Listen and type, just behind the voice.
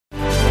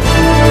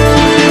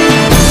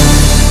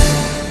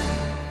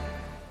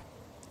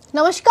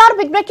नमस्कार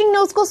big breaking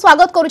news को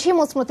स्वागत करुछि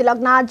मु स्मृति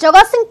लग्ना।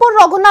 जगतसिंहपुर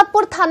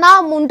रघुनाथपुर थाना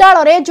मुंडाल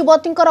रे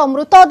युवतींकर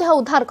मृतदेह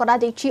उद्धार करा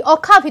दैछि।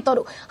 अखा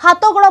भितरु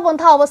हाथ गोड़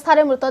बंधा अवस्था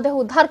रे मृतदेह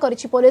उद्धार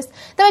करिछि पुलिस।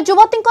 तबे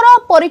युवतींकर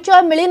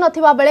परिचय मिली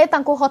नथिबा बेले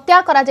तांको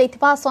हत्या करा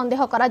जाइथिबा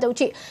संदेह करा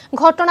जाउछि।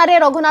 घटना रे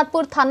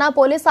रघुनाथपुर थाना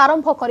पुलिस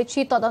आरंभ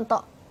करिछि तदंत।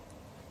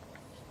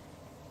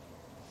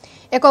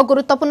 एक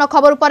गुरुत्वपूर्ण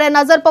खबर पर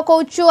नजर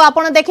पकाउछु।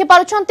 आपण देखि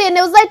पारुछंती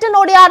News18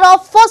 Odia row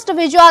first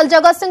visual.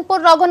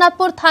 Jagatsinghpur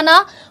Raghunathpur थाना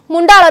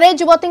मुंडाल रे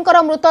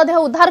युवतींकर मृतदेह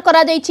उद्धार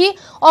करा जाइछि।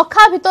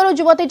 अखा भितर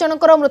युवती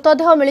जनकर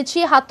मृतदेह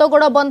मिलिछि। हाथ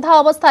गोड़ बंधा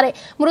अवस्था रे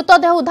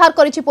मृतदेह उद्धार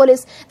करिछि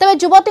पुलिस। तबे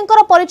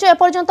युवतींकर परिचय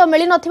एपर्यंत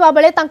मिली नथिबा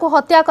बेले तांको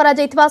हत्या करा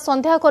जाइथिबा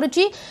संदेह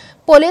करुछि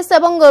पुलिस।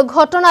 एवं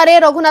घटना रे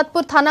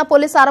रघुनाथपुर थाना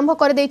पुलिस आरंभ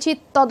कर देछि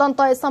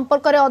तदंत। ए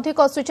संपर्क रे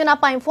अधिक सूचना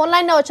पाई फोन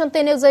लाइन ने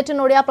अछंती न्यूज18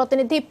 ओडिया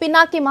प्रतिनिधि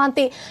पिनाकी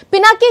महांती।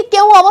 पिनाकी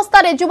केउ अवस्था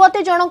रे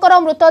युवती जनकर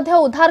मृतदेह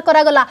उद्धार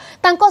करा गला?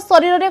 तांको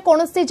शरीर रे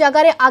कोनोसी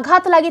जगह रे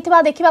आघात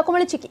लागिथिबा देखिबा को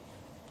मिलिछि कि?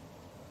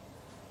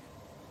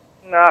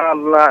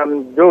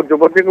 जो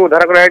युवती को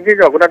उद्धार कराई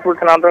रघुनाथपुर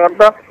थाना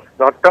अंतर्गत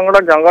घटंगड़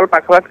जंगल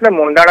पाखपाखी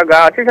मुंडाड़ गाँ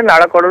अच्छी से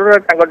नाड़ कड़ू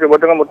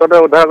युवती मृतदेह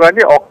उद्धार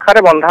कराई।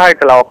 अखारे बंधा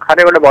होता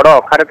अखारे गोटे बड़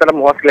अखारे तार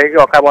मुह सिलाई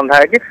अखा बंधा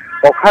है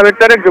अखा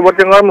भितर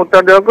युवती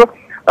मृतदेह को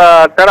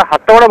तार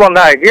हाथ गोड़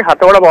बंधा है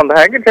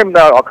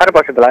अखारे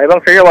पशिला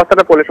और से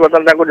अवस्था पुलिस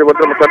बर्तमान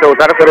युवती मृतदेह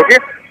उद्धार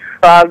करुच्ची।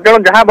 तेणु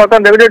जहाँ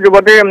बर्तमान देखिए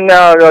युवती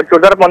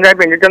चूड़दार पंजाबी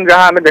पिंधिंट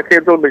जहाँ आम देखिए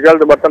विजुआल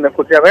बर्तमान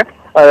देखुचे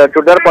आम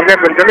चूड़दार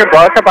पंजाबी पिंधिंट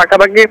बयस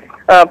पाखापाखि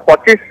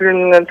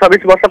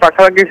 25-26 वर्ष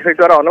पाखापाखि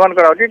होइतार अनुमान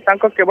करा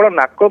केवल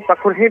नाक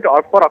पाखर ही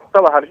अल्प रक्त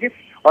बाहर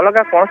अलग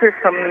कौन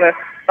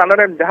स्थान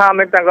में जहाँ आम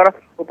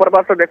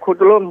उपरपार्श्व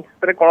देखुलु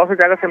कौन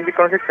जगह सेमती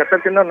कौन क्षत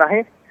चिन्ह ना।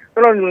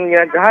 तेणु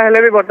जहाँ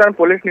भी बर्तमान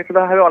पुलिस निश्चित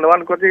भाव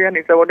अनुमान कर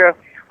गोटे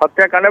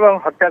हत्याकांड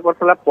और हत्या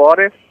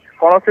कर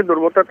कौन सी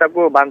दुर्बृत्त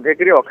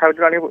बांधिक अखा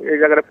भर ये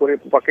जगह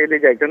पकई दी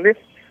जाती।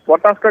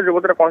 बर्तमान सुधा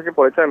युवतीर कौन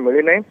परिचय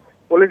मिली ना।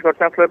 पुलिस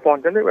घटनास्थल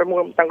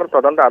पहुंचती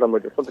तदंत आरंभ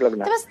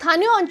हो।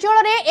 स्थानीय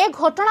अंचल ए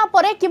घटना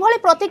पर किभली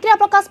प्रतिक्रिया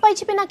प्रकाश पाई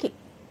पिनाकी?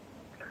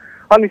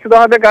 हाँ निश्चित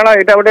भाव कारण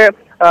यहाँ गोटे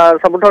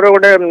सबुठ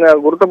गोटे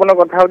गुरुत्वपूर्ण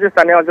कथा हूँ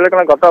स्थानीय अंचल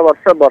कारण गत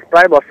वर्ष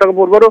प्राय वर्षक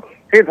पूर्व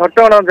से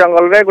घटगड़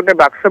जंगल में गोटे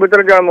बाक्स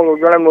भर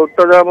जड़े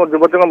मृतदेह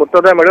युवती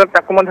मृतदेह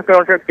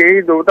मिले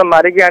कई दुर्बृत्त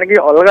मारिकी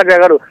आणिकी अलग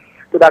जगार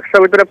बाक्स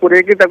भर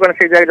पूरे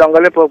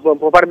जंगल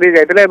फोपाड़ दी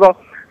जाते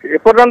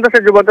एपर्यंत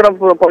से युवतीर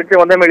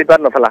परिचय मिल पार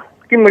नाला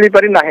कि मिल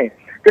पारि ना।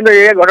 किंतु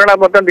ये घटना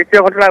बर्तमान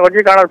द्वितीय घटना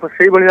घटी कारण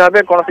से भाव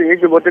कौन ये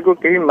युवती को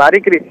कहीं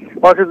मारिक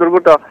कौन से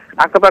दुर्बृत्त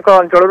आखपाख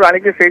अंचल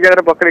आणिकी से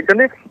जगह पकड़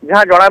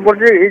जहाँ जना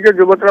पड़ी ये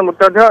युवतीर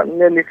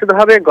मृतदेह निश्चित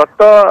भाव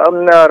गत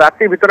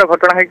राति भर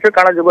घटना है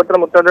कारण युवतीर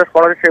मृतदेह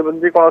कौन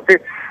से कौन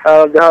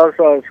देह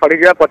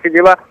सड़ीजा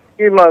पचिजा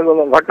कि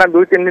घटना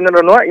 2-3 दिन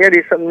नुह ये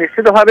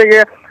निश्चित भाव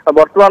ये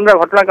बर्तमान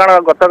घटना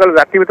कारण गतकाल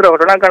राति भर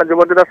घटना कारण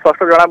युवतीर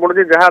स्पष्ट जना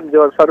पड़ी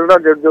जहाँ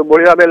शरीर जो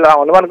बड़ी भाव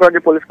अनुमान कर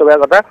पुलिस कहवा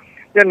कथा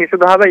निश्चित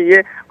भाव ये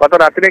गत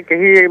राति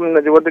कहीं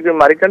युवती को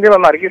मारिक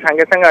मारिकी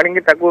सांगे सांगे आनी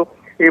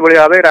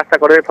भाव रास्ता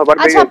कड़े खबर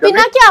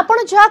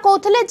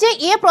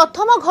ये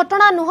प्रथम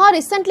घटना नुह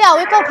रिसेंटली आउ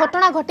एक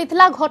घटना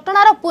घटीला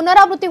घटनार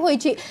पुनरावृत्ति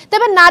होईछि।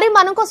 तेबे नारी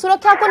मानक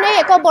सुरक्षा को नहीं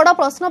एक बड़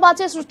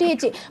प्रश्नवाची सृष्टि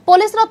होईछि।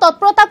 पुलिस रो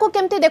तत्परता को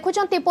केमती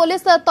देखुचंती?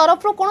 पुलिस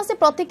तरफ रो कोनोसी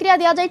प्रतिक्रिया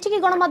दिया जाईछि कि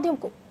गणमाध्यम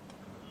को?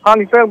 हाँ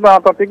निश्चय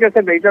प्रतिक्रिया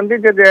से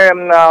देते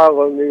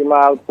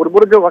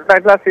पूर्व जो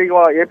घटना से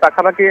ये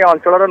पाखापाखि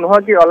अंचल नुह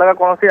कि अलग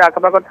कौन से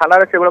आखपाख थाना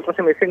से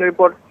कौन मिसिंग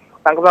रिपोर्ट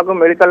पाक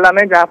मिल पारा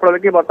ना जहाँफल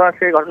कि बर्तमान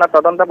से घटना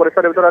तदंत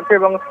परिसर भर अच्छे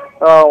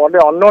गोटे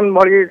अननोन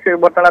भली से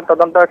बर्तमान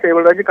तदंत से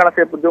रही कारण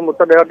से जो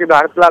मृतदेहटी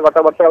बाहर गत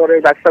वर्ष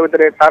बाक्स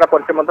भितर तार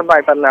परिचय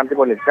पाई पार ना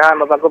पुलिस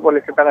जहाँ पाक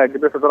पुलिस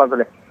सूचना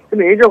थे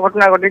कि ये जो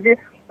घटना घटी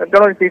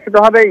तेणु निश्चित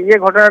भाव ये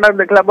घटना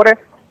देखला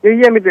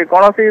यही एमती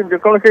कौन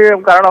जेकोसी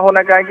कारण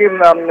होना कहीं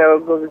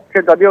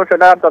जदिव से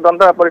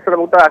तदंत परिसर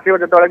भुक्त आसो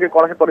जो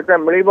कौन से परिचय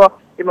मिल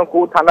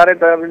कौ थाना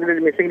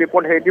मिसिंग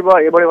रिपोर्ट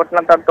होभली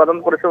घटना तार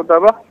तदंत परिसर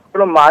हम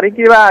तेणु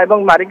मारिकी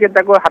मारिकी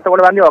हाथ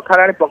गोड़ बांधी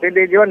अखारे पकई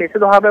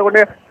निश्चित भाव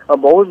गोटे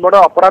बहुत बड़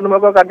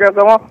अपराधमूलक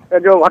कार्यक्रम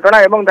जो घटना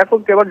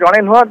और केवल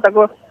जड़े नुह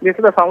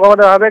निश्चित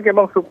संगबद्ध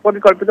भाव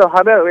सुपरिकल्पित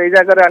भाव ये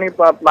जगह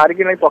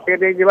मारिकी नहीं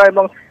पकई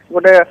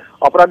गोटे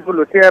अपराध को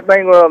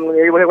लुचाई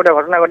गोटे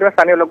घटना घटना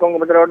स्थानीय लोक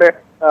गोटे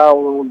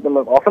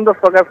असंतोष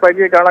प्रकाश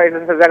पाई कारण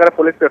से जगह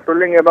पुलिस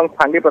पेट्रोलिंग और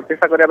फांडी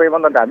प्रतिष्ठा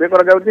करने दाबी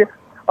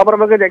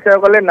करपरपक्षे देखा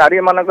गले नारी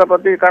मान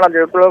प्रति कारण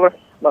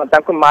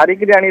जो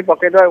मारिकी आनी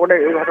पकईद गोटे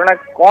घटना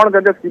कौन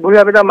जदि कि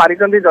भाव मारी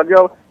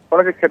जदिव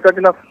कौन से क्षत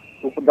चिन्ह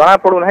जना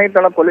पड़ूना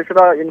तेणु पुलिस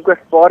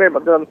इनक्वेस्ट पर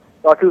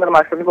तहसीलदार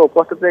मास्टर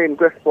उपस्थित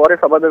इनक्वेस्ट पर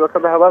सब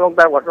व्यवस्था होगा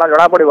घटना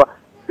जना पड़ो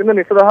किंतु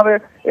निश्चित भाव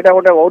यहाँ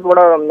गोटे बहुत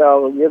बड़ा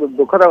ये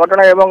दुखद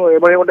घटना और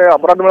ये गोटे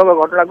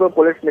अपराधमूलक घटना को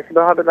पुलिस निश्चित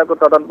भाव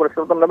तदंत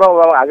परिसर ना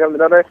आगामी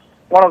दिन में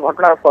कौन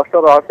घटना स्पष्ट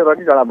रहस्य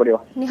रही जना पड़ो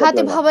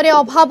निहाती भाव में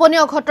अभावन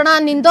घटना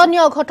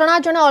निंदनीय घटना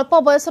जड़े अल्प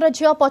बयसर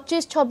झील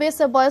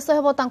 25-26 बयस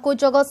हो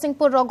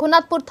जगतसिंहपुर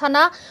रघुनाथपुर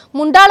थाना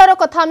मुंडालर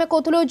कथा आम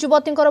कहूँ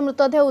युवती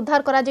मृतदेह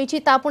उद्धार कर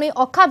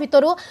अखा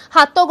भितर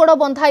हाथ गोड़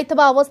बंधाई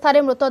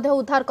अवस्था मृतदेह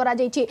उद्धार कर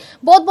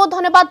बहुत बहुत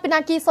धन्यवाद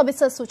पिनाकी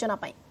सविशेष सूचना।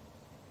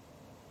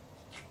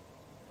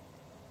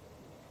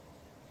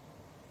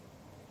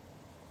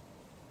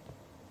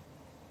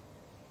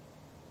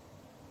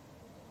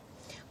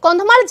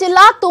 कंधमाल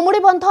जिला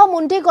तुमुड़ीबंध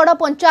मुंडीगढ़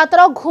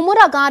पंचायतर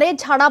घुमुरा गांव में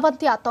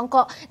झाड़ाबांति आतंक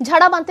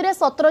झाड़ाबांति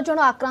 17 जन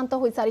आक्रांत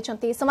हो सारी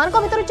 4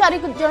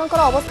 जन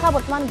अवस्था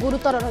वर्तमान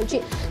गुरुतर रही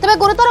तेज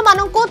गुरुतर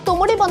मानक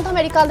तुमुड़ीबंध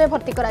मेडिकल में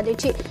भर्ती कर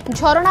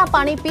झरणा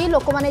पानी पी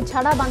लोक मैंने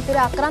झाड़ाबांति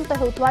आक्रांत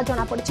होता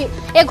जमापड़ी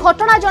ए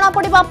घटना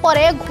जमापड़ा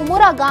पर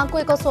घुमुरा गांव को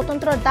एक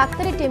स्वतंत्र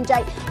डाक्तरी टीम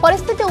जाई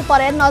परिस्थिति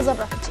उपर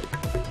नजर रखी।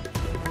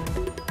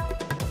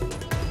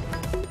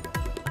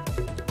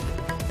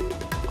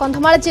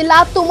 कंधमाल जिला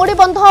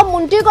तुमुड़ीबंध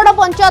मुंडीगढ़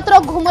पंचायतर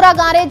घुमुरा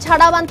गांव में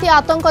झाड़ाबांति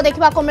आतंक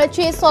देखा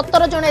मिली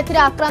 17 जन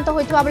आक्रांत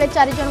होता बेले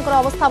 4 जन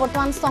अवस्था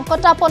बर्तमान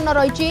संकटापन्न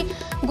रही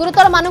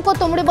गुरुतर मानक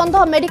तुमुड़ीबंध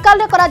मेडिकल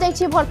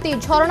में भर्ती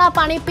झरणा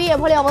पानी पी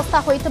एभली अवस्था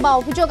होता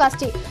अभियोग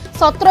आसी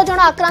 17 जन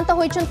आक्रांत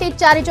होती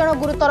 4 जन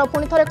गुरुतर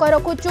पुणी थे कही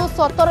रखुचु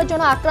 17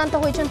 जन आक्रांत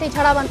होती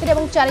झाड़ाबांति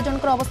 4 जन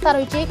अवस्था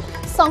रही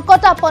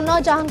संकटापन्न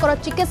जहां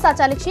चिकित्सा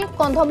चली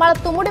कंधमाल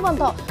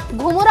तुमुड़ीबंध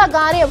घुमुरा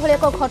गांव में एभली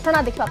एक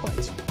घटना देखा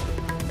मिली।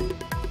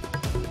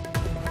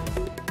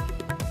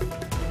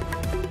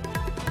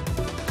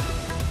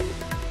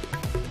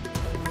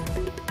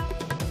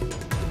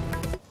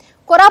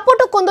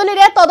 कोरापुट कुंदुली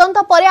रे तदंत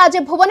पर आज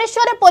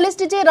भुवनेश्वर पुलिस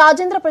डीजी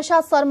राजेंद्र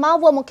प्रसाद शर्मा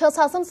व मुख्य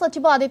शासन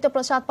सचिव आदित्य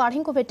प्रसाद पाढ़ी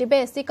को भेटे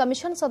एससी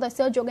कमिशन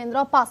सदस्य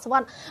जोगेन्द्र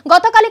पासवान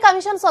गतकाली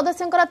कमिशन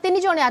सदस्यंकर 3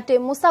 जणिया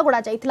टीम मुसागुड़ा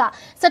जाइथिला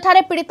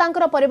सेठारे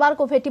पीड़ितांकर परिवार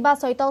को भेटिबा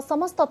सहित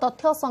समस्त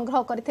तथ्य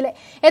संग्रह करथिले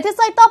एथि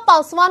सहित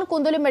पासवान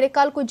कुंदुली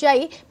मेडिकल को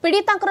जाई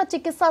पीड़ितांकर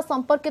चिकित्सा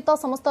संपर्कित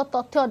समस्त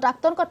तथ्य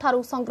डाक्टर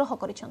ठारू संग्रह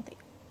करिसेंती।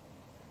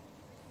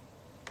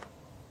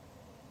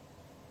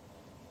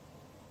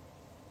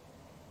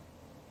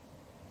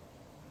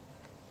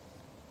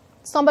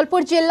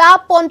 संबलपुर जिला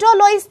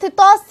पंडलोई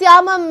स्थित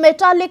श्याम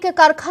मेटालिक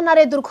कारखाना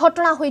रे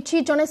दुर्घटना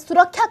होईछि जने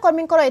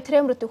सुरक्षाकर्मी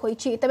एथिरे मृत्यु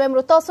होईछि तेबे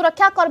मृत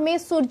सुरक्षाकर्मी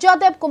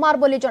सूर्यदेव कुमार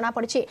बोली जना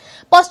पड़िछि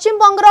पश्चिम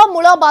बंगर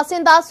मूल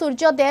बासिंदा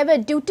सूर्यदेव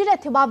ड्यूटी रे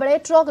थिबा बेले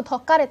ट्रक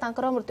धक्का रे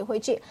तांकर मृत्यु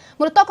होईछि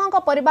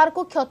मृतकक परिवार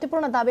को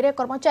क्षतिपूर्ण दाबी रे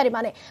कर्मचारी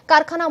माने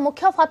कारखाना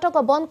मुख्य फाटक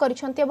बंद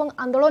करिसेंती एवं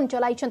आंदोलन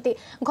चलाइसेंती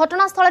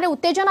घटनास्थल रे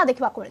उत्तेजना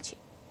देखिबा मिलिछि।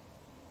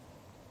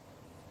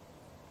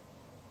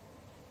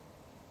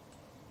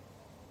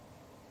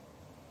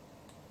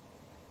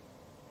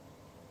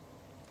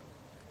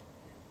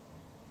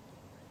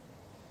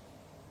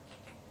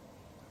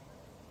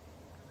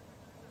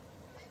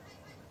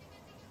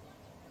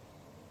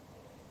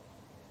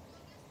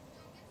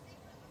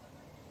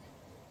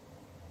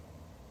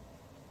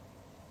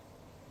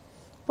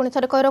 पुणी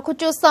थे कही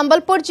रखुचु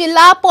संबलपुर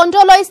जिला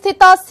पंडलोई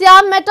स्थित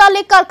श्याम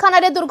मेटालिक कारखाना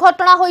रे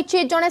दुर्घटना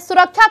होईछि जने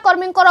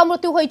सुरक्षाकर्मी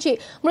मृत्यु होईछि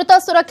मृत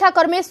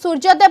सुरक्षाकर्मी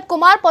सूर्यदेव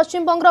कुमार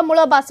पश्चिम बंगर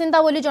मूल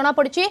बासिंदा बोली जना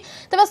पड़िछि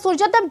तेबे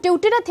सूर्यदेव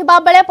ड्यूटी रे थिबा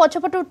बेले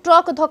पछपटु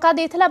ट्रक धक्का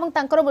देइथिला एवं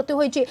तांकर मृत्यु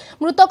होईछि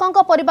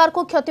मृतकक परिवार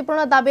को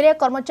क्षतिपूर्ण दाबी रे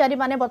कर्मचारी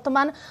माने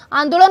वर्तमान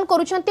आंदोलन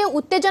करूछन्ती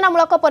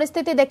उत्तेजनामूलक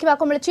परिस्थिति देखिबा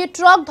को मिलिछि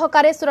ट्रक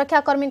धक्का रे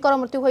सुरक्षाकर्मी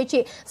मृत्यु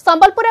होईछि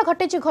संबलपुर रे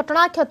घटिछि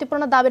घटना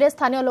क्षतिपूर्ण दाबी रे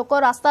स्थानीय लोक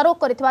रास्ता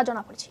रोक करथिबा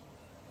जना पड़िछि।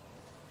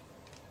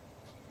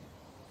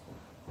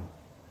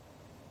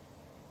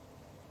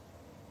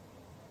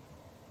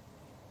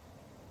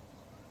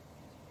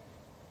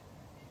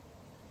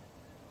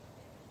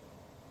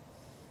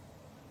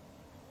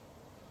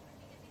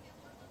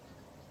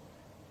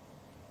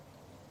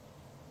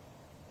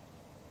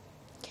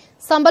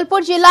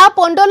 संबलपुर जिला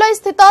पंडलोई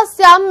स्थित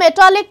श्याम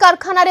मेटालिक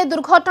कारखाना रे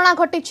दुर्घटना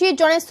घटी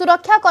जड़े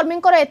सुरक्षाकर्मी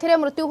एथिरे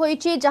मृत्यु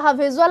होईछि जहां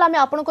विजुअल आमे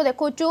आपन को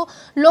देखौछु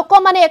लोक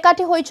माने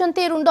एकाठी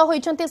होईछंती रुंड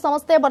होईछंती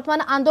समस्ते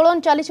वर्तमान आंदोलन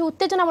चली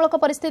उत्तेजनामूलक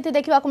परिस्थिति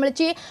देखा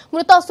मिली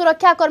मृत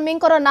सुरक्षाकर्मी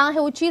ना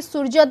हेउछि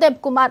सूर्यदेव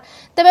कुमार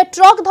तेबे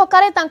ट्रक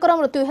धक्का तांकर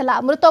मृत्यु हैला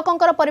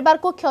मृतकंकर परिवार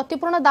को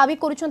क्षतिपूर्ण दाबी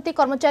करूछंती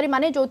कर्मचारी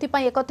माने जोथि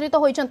पई एकत्रित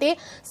होईछंती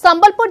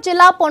संबलपुर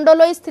जिला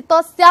पंडलोई स्थित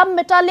श्याम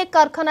मेटालिक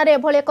कारखाना रे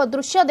एभली एक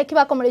दृश्य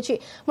देखा मिली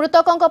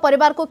मृतकंक परिवार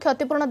को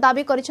क्षतिपूर्ण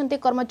दाबी करिसेंती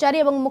कर्मचारी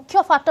एवं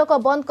मुख्य फाटक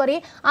बंद करी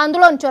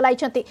आंदोलन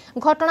चलाइछंती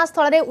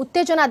घटनास्थल रे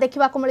उत्तेजना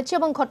देखा मिली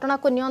घटना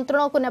को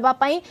नियंत्रण को नेबा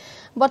पई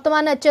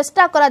वर्तमान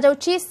चेष्टा करा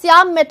जाउछि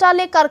श्याम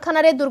मेटालिक कारखाना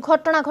रे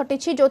दुर्घटना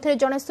घटिछि जोथि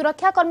जने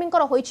सुरक्षाकर्मी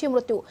होईछि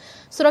मृत्यु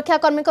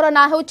सुरक्षाकर्मी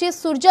ना हेउछि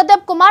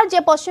सूर्यदेव कुमार जे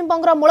पश्चिम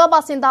बंगर मूल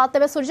बासिंदा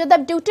तेबे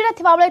सूर्यदेव ड्यूटी रे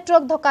थिबा बेले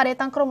ट्रक धक्का रे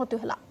तांकर मृत्यु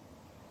हैला।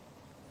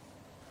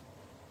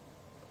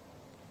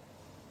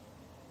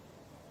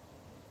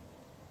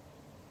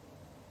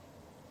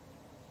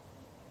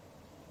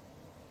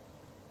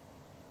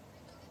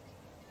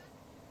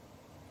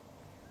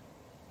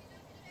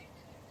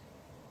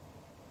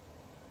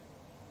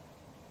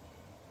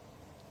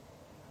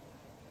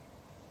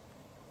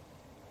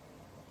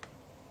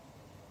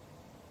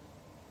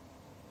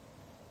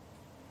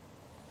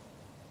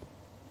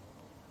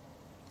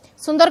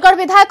 सुंदरगढ़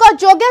विधायक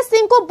जोगेश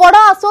सिंह को बड़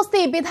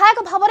आश्वस्ति विधायक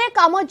भाव में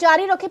काम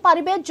जारी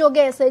रखिपारे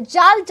जोगेश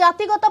जाल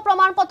जातिगत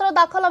प्रमाण पत्र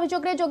दाखल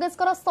अभियोग में जोगेश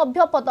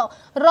सभ्य पद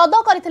रद्द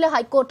करते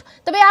हाइकोर्ट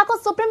तेज यहाँ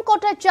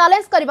सुप्रीमकोर्ट में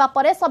चैलेंज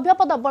करने सभ्य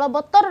पद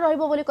बलवत्तर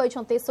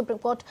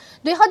सुप्रीमकोर्ट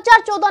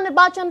 2014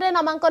 निर्वाचन में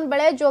नामांकन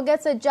बेले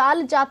जोगेश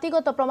जाल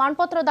जातिगत प्रमाण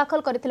पत्र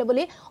दाखल करते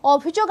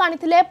अभियोग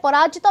आनी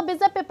पराजित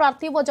बीजेपी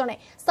प्रार्थी व जड़े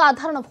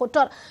साधारण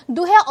भोटर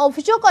दुहे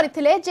अभियोग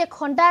करते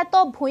खंडायत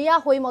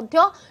भूया होई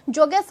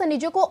जोगेश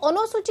निजको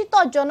अनुसूचित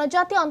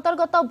जनजाति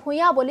अंतर्गत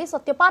भूया बोली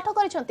सत्यपाठ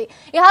करिसेंती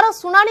यार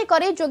सुनानी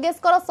करी जोगेश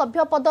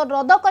सभ्य पद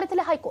रद्द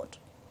करथिले हाईकोर्ट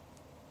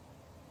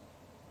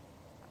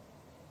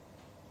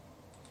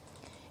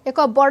एक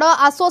बड़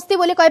आश्वस्ति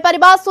बोली कहि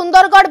परिबा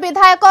सुंदरगढ़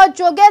विधायक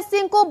जोगेश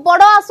सिंह को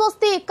बड़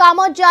आश्वस्ति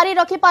काम जारी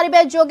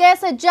रखिपारे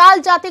जोगेश जाल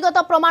जातिगत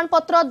प्रमाण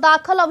पत्र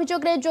दाखल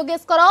अभियोग रे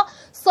जोगेश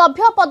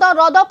सभ्य पद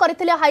रद्द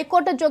करथिले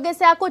हाईकोर्ट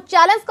जोगेश याकू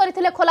चैलेंज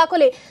करथिले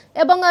खोलाखोली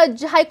एवं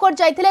हाईकोर्ट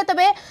जाइथिले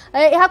तबे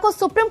याकू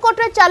सुप्रीम कोर्ट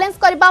रे चैलेंज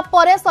करबा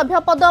परे सभ्य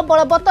पद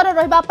बलवत्तर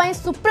रहिबा पई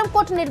सुप्रीम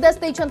कोर्ट निर्देश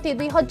दैछंती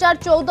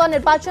 2014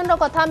 निर्वाचन रो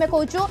कथा में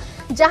कहूछु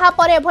जहा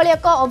पर एभली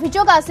एक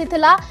अभियोग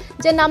आसीथिला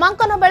जे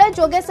नामांकन बेले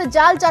जोगेश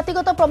जाल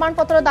जातिगत प्रमाण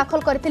पत्र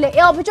दाखल करथिले ए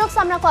अभियोग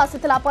सामना को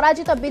आसीथिला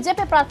पराजित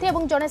बीजेपी प्रार्थी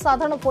एवं जने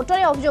साधारण भोटर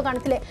ए अभियोग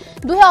आनिथिले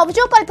दुहे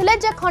अभियोग करथिले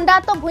जे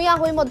खंडायत भूया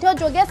होई मध्ये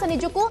जोगेश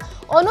निजको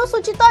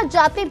अनुसूचित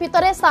जाति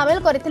भितरे शामिल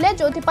करथिले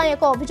जोथि पई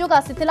एक अभियोग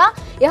आसीथिला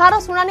एहार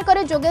सुनानी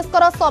करे जोगेश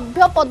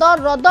सभ्य पद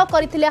रद्द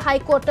करथिले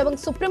हाईकोर्ट एवं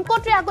सुप्रीम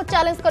कोर्ट रे आको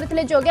चैलेंज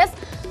करथिले जोगेश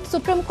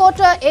सुप्रीम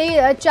कोर्ट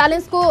ए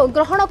चैलेंज को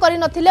ग्रहण करि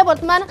नथिले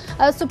वर्तमान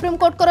सुप्रीम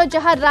कोर्ट को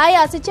जहां राय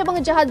आसीचे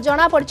एवं जहां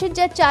जना पड़छि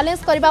जे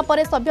चैलेंज करबा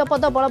परे सभ्य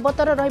पद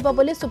बलवत्तर रहिबो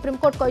बोली सुप्रीम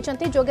कोर्ट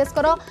कहिसंती जोगेश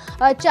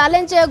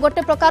चैलेंज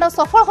गोटे प्रकार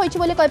सफल होइछि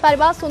बोली कहि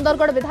पारबा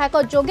सुंदरगढ़ विधायक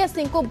जोगेश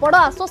सिंह को बड़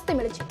आश्वस्ति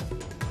मिलिछि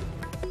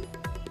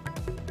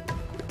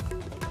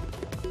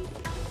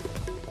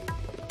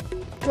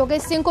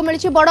जोगेश सिंह को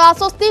मिली बड़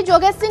आश्वस्ति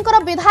जोगेश सिंह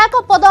विधायक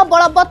पद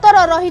बलवत्तर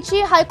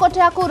रही हाईकोर्ट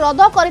यहाँ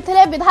रद्द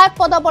करते विधायक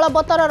पद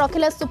बलवत्तर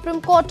रखिले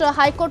सुप्रीमकोर्ट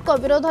हाईकोर्ट को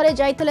विरोध में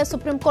जाइए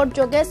सुप्रीमकोर्ट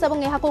जोगेश और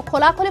यहाँ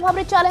खोलाखोली भाव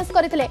में चैलेंज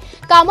करते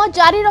काम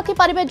जारी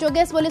रखिपारे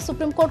जोगेश बोली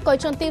सुप्रीमकोर्ट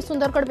कहते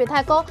सुंदरगढ़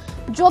विधायक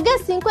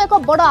जोगेश सिंह को एक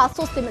बड़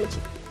आश्वस्ति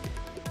मिली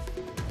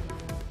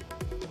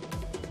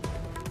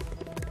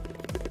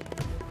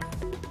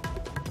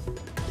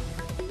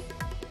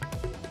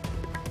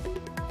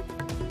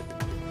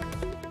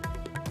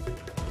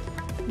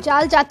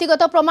जाल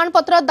जातिगत प्रमाण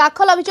पत्र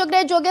दाखल अभियोग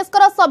में जोगेश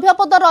सभ्य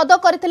पद रद्द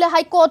करते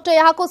हाईकोर्ट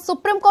यहाँ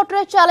सुप्रीमकोर्ट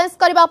में चैलेंज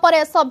करबा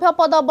परे सभ्य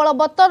पद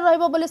बलवत्तर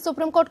रहिबो बोली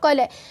सुप्रीमकोर्ट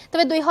कहले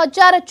तेज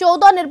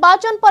 2014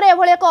 निर्वाचन पर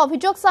एभली एक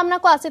अभियोग सामना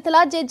को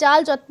आसीथिला जे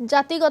जाल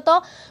जातिगत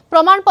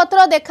प्रमाण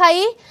पत्र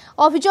देखाई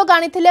अभियोग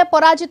आनिथिले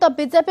पराजित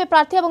बीजेपी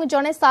प्रार्थी और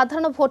जड़े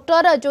साधारण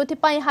भोटर जोथि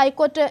पई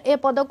हाईकोर्ट ए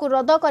पद को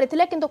रद्द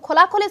करथिले किंतु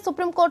खोलाखोली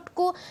सुप्रीमकोर्ट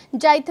को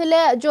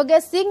जाइथिले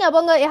जोगेश सिंह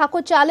और यहाँ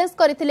चैलेंज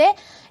करथिले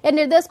ए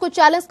निर्देश को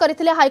चैलेंज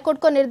करथिले हाईकोर्ट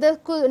को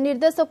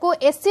निर्देश को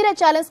एससी रे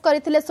चैलेंज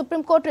करथिले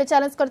सुप्रीम कोर्ट रे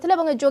चैलेंज करथिले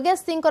और जोगेश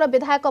सिंह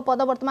विधायक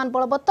पद वर्तमान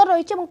बलवत्तर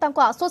रही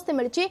आश्वस्ति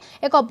मिली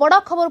एक बड़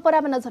खबर पर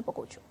आम नजर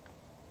पकाऊ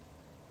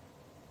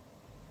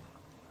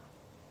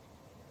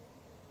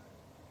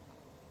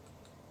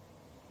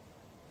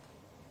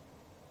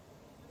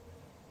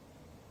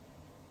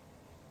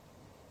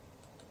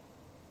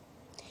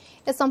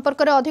ए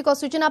संपर्क में अधिक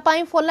सूचना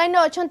पाई फोन लाइन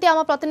में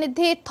आम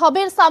प्रतिनिधि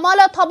थबीर सामल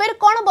थबीर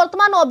कौन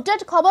वर्तमान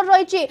अपडेट खबर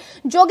रही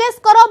जोगेश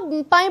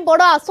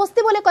बड़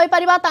आश्वस्ति बोली कहि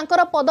परिबा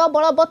तांकर पद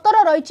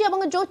बलवत्तर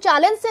रही जो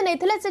चैलेंज से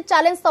नहीं से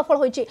चैलेंज सफल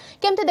होइछि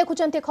केमते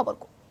देखुचंती खबर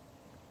को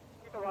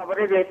भाव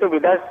जेहेतु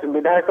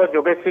विधायक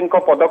जोगेश सिंह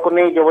पद को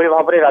नहीं जो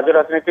भाव में राज्य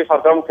राजनीति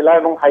सरगम थिला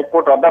एवं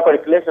हाईकोर्ट रद्द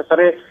करथिले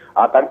शेषरे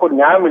तांको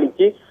न्याय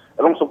मिलिछि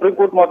एवं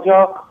सुप्रीमकोर्ट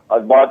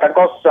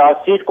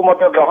सीट को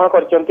ग्रहण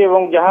करछंती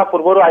एवं जहां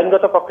पूर्व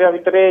आईनगत प्रक्रिया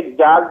भितर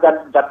जाल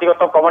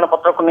जातिगत प्रमाण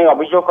पत्र को नहीं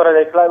अभियोग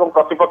करा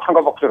प्रतिपक्ष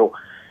पक्षर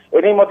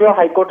एने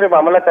हाईकोर्ट रे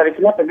मामला चली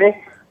तेज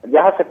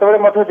जहाँ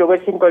से जोगेश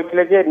सिंह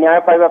कहते न्याय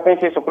पाइबा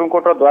से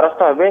सुप्रीमकोर्ट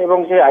द्वारस्थ हेबे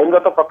और से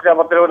आईनगत प्रक्रिया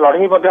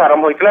लड़ई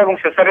आरंभ होता है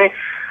शेष में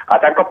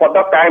पद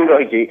कायम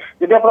रही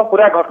जदि आप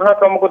पूरा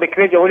घटनाक्रम को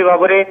देखिए जो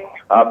भाव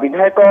में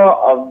विधायक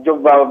जो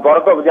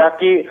वर्ग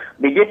जहाँकि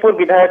बीजेपुर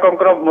विधायक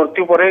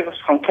मृत्यु पर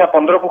संख्या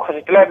 15 को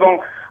खसीला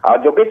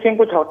जोगेश सिंह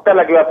को झटका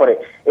लगे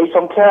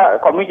संख्या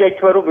कमी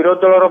जाइथिबारु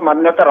विरोधी दल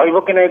मान्यता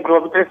रहिबो कि नहीं गृह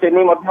भितर से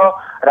नहीं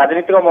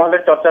राजनीतिक महल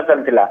चर्चा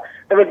चलता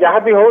तेज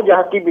जहाँ भी हो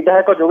जहाँकि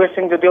विधायक जोगेश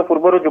सिंह जदिव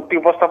पूर्व जुक्ति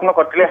उपस्थापन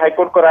करते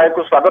हाईकोर्ट को राय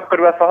को स्वागत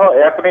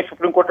करने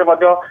सुप्रीमकोर्ट में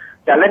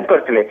चैलेंज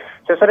करते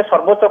शेष में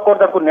सर्वोच्च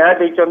कोर्ट न्याय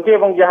देते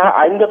जहाँ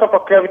आईनगत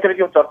प्रक्रिया भितर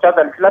जो चर्चा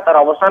चलता तार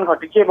अवसान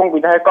घटी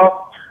विधायक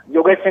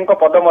जोगेश सिंह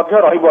पद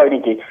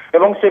रही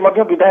से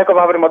विधायक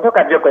भाव में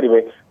कार्य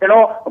करेंगे तेणु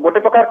गोटे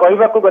प्रकार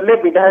कहवाक गले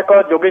विधायक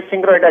जोगेश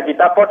सिंह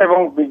जितापट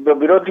और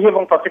विरोधी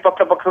और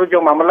प्रतिपक्ष पक्ष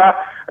जो मामला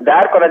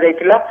दायर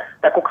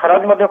कर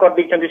खारज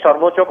कर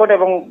सर्वोच्च कोर्ट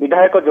और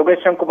विधायक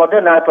जोगेश सिंह को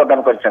न्याय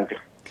प्रदान कर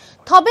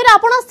थबीर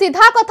आपण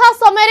सीधा कथा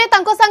समय रे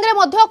तांको संगे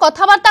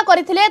कथबार्ता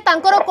करथिले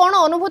तांकर कोन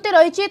अनुभूति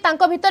रहिछि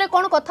तांको भितरे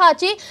कोन कथा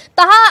अछि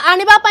ताहा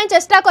आनिबा पई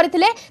चेष्टा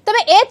करथिले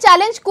तबे ए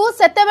चैलेंज को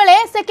सेते बेले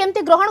से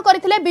केमती ग्रहण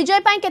करथिले विजय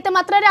पई केते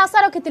मात्रा रे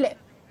आशा रखिथिले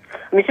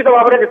निश्चित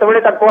भाव में जितेबाला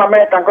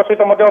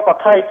सहित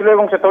कथा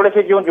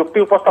से जो युक्ति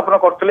उपस्थापन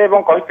करते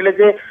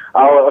कहते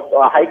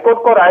हाइकोर्ट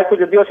को राय को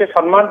जदिव से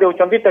सम्मान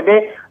देउछंती तेबे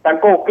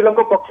वकिल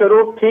पक्ष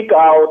ठीक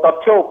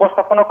तथ्य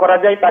उपस्थापन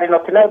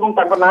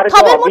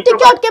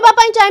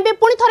चाहिए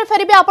पुणी थे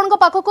फेरबे आपण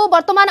पाखक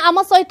वर्तमान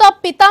आम सहित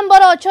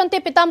पीतांबर अच्छा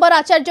पीतांबर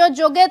आचार्य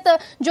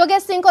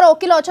जोगेश सिंह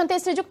वकिल अच्छा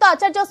श्रीजुक्त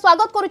आचार्य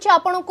स्वागत करुच्ची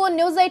आपण को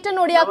News18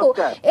 ओडिया को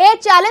ए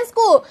चैलेंज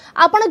को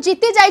आपण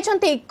जीति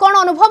जाइछंती कोन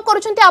अनुभव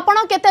करुछंती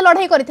आपण केते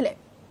लड़ाई करथिले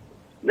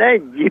नहीं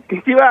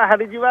जीतिवा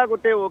हारी जीवा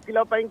गोटे वकिल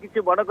पई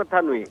किछि बड़ कथा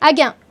नुहे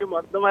आज्ञा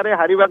मर्दमारे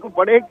हारिबा को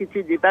पड़े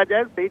किछि जीता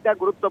जाए सेटा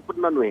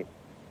गुरुत्वपूर्ण नुहे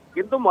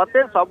किंतु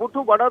मते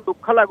सबुठु बड़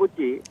दुख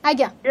लागुची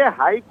आज्ञा जे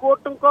हाई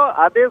कोर्ट को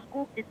आदेश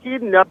को किछि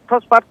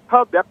न्यर्थस्वार्थ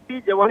व्यक्ति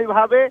जेभली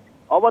भावे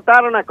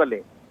अवतारणा कले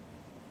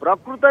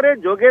प्रकृत रे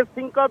जोगेश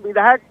सिंह का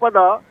विधायक पद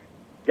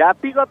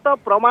जातिगत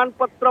प्रमाण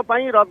पत्र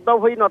पई रद्द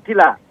होई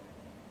नथिला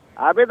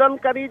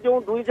आवेदनकारी जो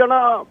दुई जन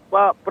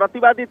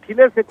प्रतिवादी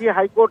थिले सेठी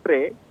हाई कोर्ट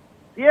रे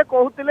सी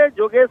कहते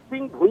जोगेश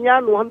सिंह भूया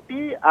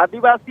नुहंती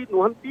आदिवासी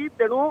नुहंती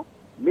तेणु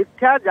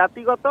मिथ्या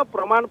जातिगत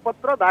प्रमाण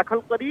पत्र दाखल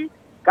करी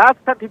कास्ट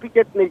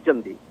सर्टिफिकेट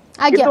नहीं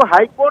किंतु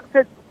हाईकोर्ट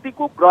से चुक्ति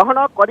को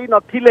ग्रहण करी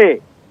नथिले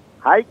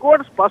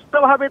हाईकोर्ट स्पष्ट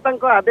भावे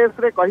आदेश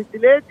रे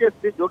कहिथिले जे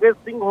श्री जोगेश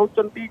सिंह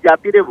होचंती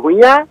जाति रे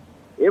भूया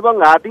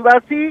एवं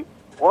आदिवासी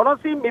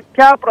कौनसी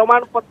मिथ्या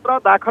प्रमाण पत्र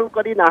दाखल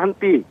करी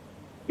नाहंती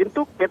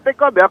किंतु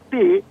केतेक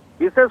व्यक्ति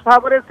विशेष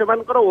भाव में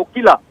सेमानकर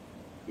वकिल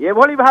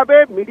एभली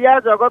भावे मीडिया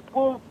जगत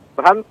को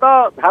भ्रांत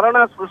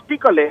धारणा सृष्टि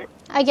कले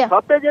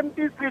सते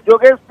जेमती श्री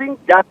जोगेश सिंह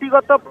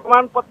जातिगत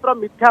प्रमाण पत्र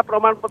मिथ्या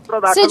प्रमाण पत्र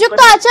दाखल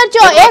श्रीजुक्त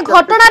आचार्य ए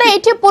घटना रे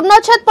एठी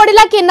पूर्णच्छेद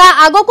पड़िला कि ना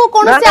आगो को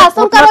कोनसे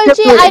आशंका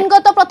रहिछि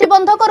आईनगत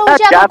प्रतिबंधक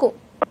रहुछि आगो को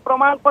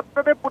प्रमाण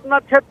पत्र रे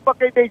पूर्णच्छेद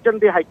पकई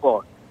दैचंदी हाई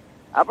कोर्ट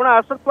आपण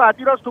आसतु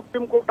आजिर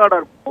सुप्रीम कोर्ट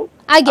ऑर्डर को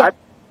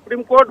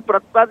सुप्रीम कोर्ट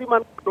प्रतिवादी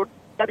मान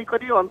जारी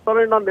करी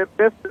अंतरीण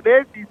निर्देश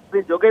दे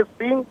श्री जोगेश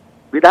सिंह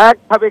विधायक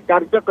भावे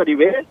कार्य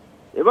करिवे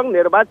एवं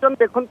निर्वाचन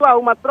देखंतु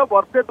आउ मात्र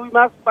वर्षे 2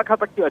 मास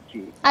पाखापाखी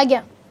अछि आज्ञा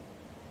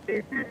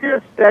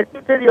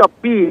स्टैट्यूटरी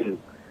अपील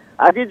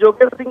आज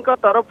जोगेश सिंह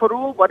तरफ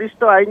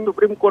वरिष्ठ आईन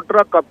सुप्रीम कोर्ट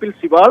रा कपिल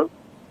सिबल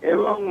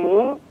एवं मु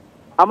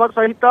आम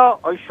सहित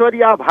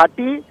ऐश्वर्या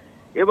भाटी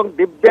एवं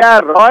दिव्या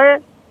रॉय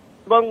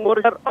एवं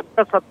मोर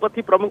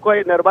शतपथी प्रमुख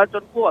ए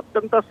निर्वाचन को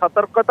अत्यंत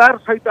सतर्कतार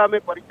सहित आम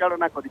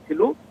परिचालना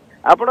करिथिलु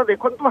आपण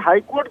देखंतु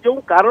हाईकोर्ट जो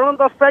कारण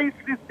दर्शाई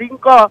श्री सिंह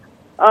का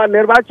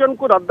निर्वाचन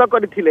को रद्द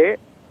करथिले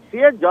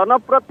सी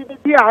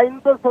जनप्रतिनिधि आईन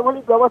तो सेभली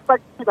व्यवस्था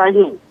किछि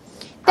नाही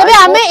तेबे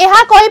आमे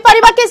एहा कहि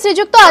परिबा कि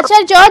श्रीजुक्त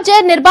आचार्य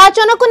जे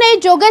निर्वाचन को नै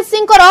जोगेश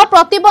सिंह कर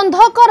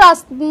प्रतिबंधक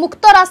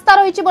मुक्त रास्ता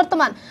रहिछि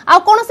वर्तमान आ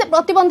कोन से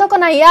प्रतिबंधक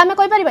नाही आमे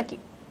कहि परिबा कि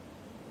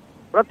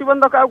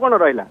प्रतिबंधक आ कोन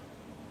रहिला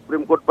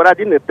सुप्रीम कोर्ट पर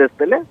आज निर्देश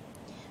देले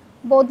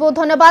बहुत बहुत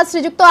धन्यवाद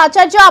श्रीजुक्त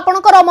आचार्य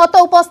आपणकर मत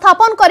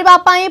उपस्थापन करबा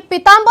पई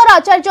पीतांबर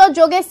आचार्य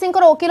जोगेश सिंह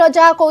वकिल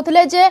जहाँ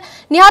कहते जे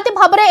निहाती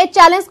भाव में ए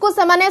चैलेंज को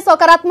सेमाने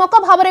सकारात्मक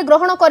भाव में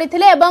ग्रहण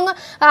करथिले एवं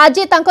आज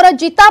तांकर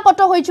जीता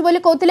पट होइछि बोली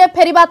कहते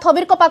फेरिबा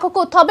थबीर को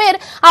पाखकु थबीर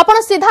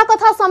आपण सीधा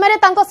कथा समय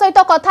तांको सहित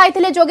कथा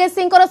आइथिले जोगेश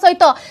सिंह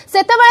सहित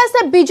सेतेबेले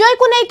से विजय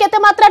को नै केते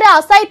मात्रा रे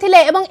आशा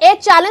आइथिले एवं ए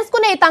चैलेंज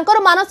को नै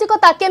तांकर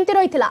मानसिकता केमती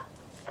रहिथिला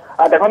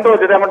देखो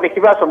जब हम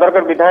देखा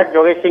सुंदरगढ़ विधायक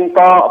जोगेश सिंह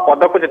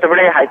पद को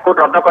जिते हाईकोर्ट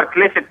रद्द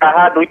करते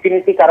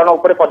 2-3 कारण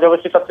उपर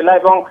पर्यवेसित था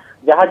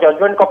जहाँ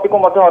जजमेंट कॉपी को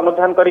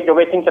अनुधान कर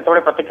जोगेश सिंह से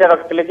प्रतिक्रिया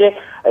रखिते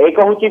एक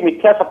हूँ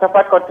मिथ्या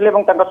सत्यपाठ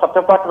करते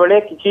सत्यपाठ बेले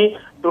किसी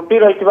त्रुटि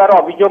रही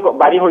अभियोग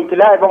बारी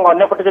होता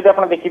अंपटे जब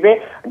आप देखिए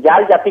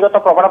जाल जातिगत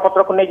प्रमाण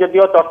पत्र को नहीं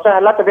जदिव चर्चा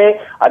है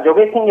तेज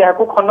जोगेश सिंह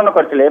यहाँ खंडन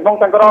करते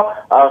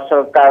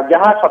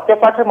जहाँ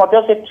सत्यपाठ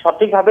से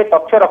सठिक भाव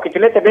तथ्य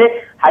रखिते तेज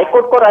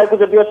हाईकोर्ट को राय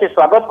को जदिव से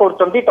स्वागत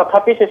कर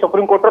तथापि से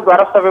सुप्रीम कोर्ट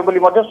द्वारस्थ हे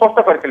स्पष्ट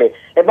करते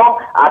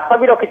आशा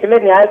भी रखिते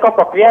न्यायिक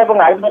प्रक्रिया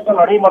और आईनगत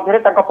लड़ई मध्य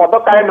पद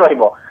कायम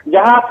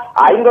रहा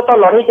आईनगत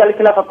लड़ई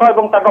चलता सत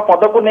और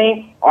पद को नहीं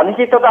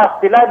अनिश्चितता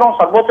आसाला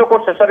सर्वोच्च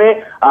कोर्ट शेष में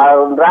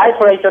राय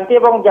शुणाई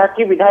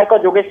जहाँकि विधायक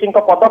जोगेश सिंह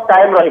पद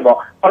कायम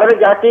फल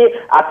जहाँकि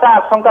आशा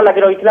आशंका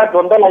लगी रही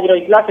द्वंद्व लगी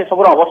रही से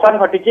सब अवसान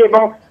घटी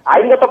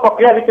आईनगत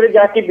प्रक्रिया भितर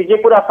जहाँकि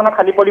बीजेपुर आसन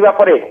खाली पड़ा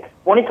पर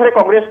पुणी थे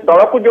कांग्रेस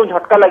दल को जो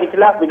झटका लगी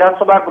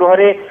विधानसभा गृह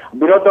में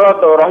विरोध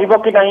दल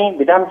कि नहीं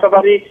विधानसभा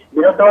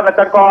विरोधी दल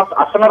नेता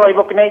आसन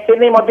रही से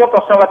नहीं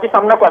प्रश्नवाची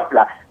सामना को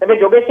आसला तेज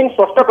जोगेश सिंह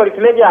स्पष्ट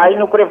करते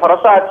आईन उपर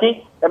भरोसा अच्छी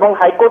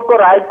हाईकोर्ट को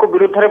राय को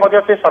विरुद्ध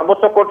में से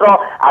सर्वोच्च कोर्ट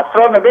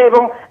आश्रय ने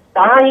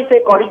ताहा ही से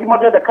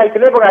करके देखाई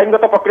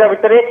आईनगत प्रक्रिया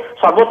भितर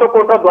सर्वोच्च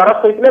कोर्ट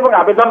द्वारस्थ होते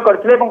आवेदन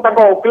करते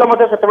वकिल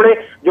से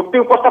युक्ति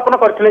उपस्थापन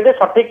करते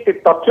सठिक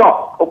तथ्य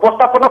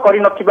उपस्थापन कर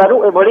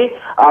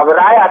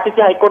राय आसी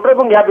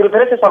हाईकोर्ट या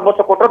विरुद्ध से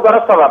सर्वोच्च कोर्ट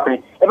द्वारस्थ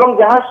होगा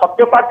जहाँ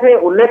सत्यपाठ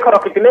उल्लेख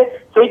रखिते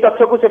से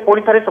तथ्य को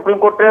पुणी थे सुप्रीम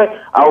कोर्ट में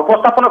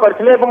उपस्थापन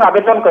करते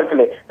आवेदन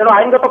करते तेणु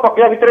आईनगत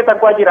प्रक्रिया भितर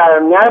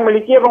आज न्याय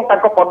मिली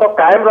पद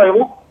कायम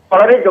रही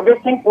फल जोगेश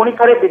सिंह पुणी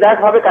थे विधायक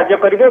भाव कार्य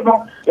करेंगे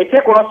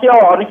एथे कौन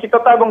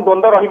अनिश्चितता और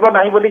द्वंद्व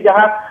रही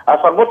जहाँ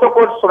सर्वोच्च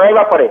कोर्ट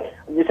शुणाइबा पर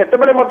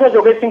से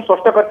जोगेश सिंह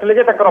स्पष्ट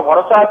करते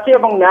भरोसा अच्छी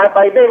न्याय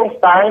पाइबे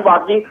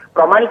आज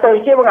प्रमाणित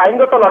होती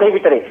आईनगत लड़ाई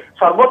भितर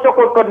सर्वोच्च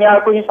कोर्ट न्याय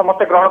को ही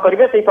समस्त ग्रहण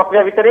करेंगे से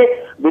प्रक्रिया भितर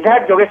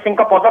विधायक जोगेश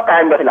सिंह पद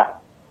कायम रहा।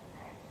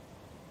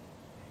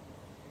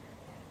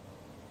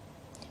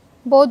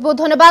 बहुत बहुत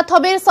धन्यवाद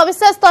थबीर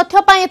सविशेष तथ्य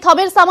पाई।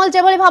 थबीर सामल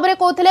जेभली भाबरे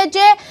कहथिले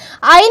जे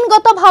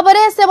आईनगत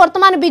भाबरे से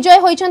वर्तमान विजय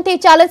होइछंती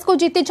चैलेंज को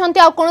जीतिछंती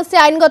आ कोनोसी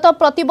आईनगत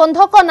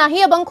प्रतिबंधक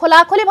नाही एवं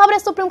खोलाखोली भाबरे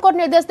सुप्रीम कोर्ट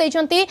निर्देश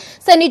दैछंती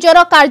से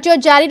निजर कार्य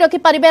जारी रखि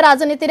परिबे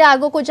राजनीति रे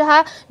आगो को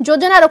जहा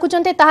योजना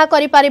रखुछंती ताहा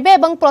करि परिबे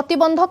एवं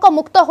प्रतिबंधक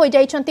मुक्त होई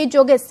जाइछंती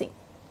जोगेश सिंह।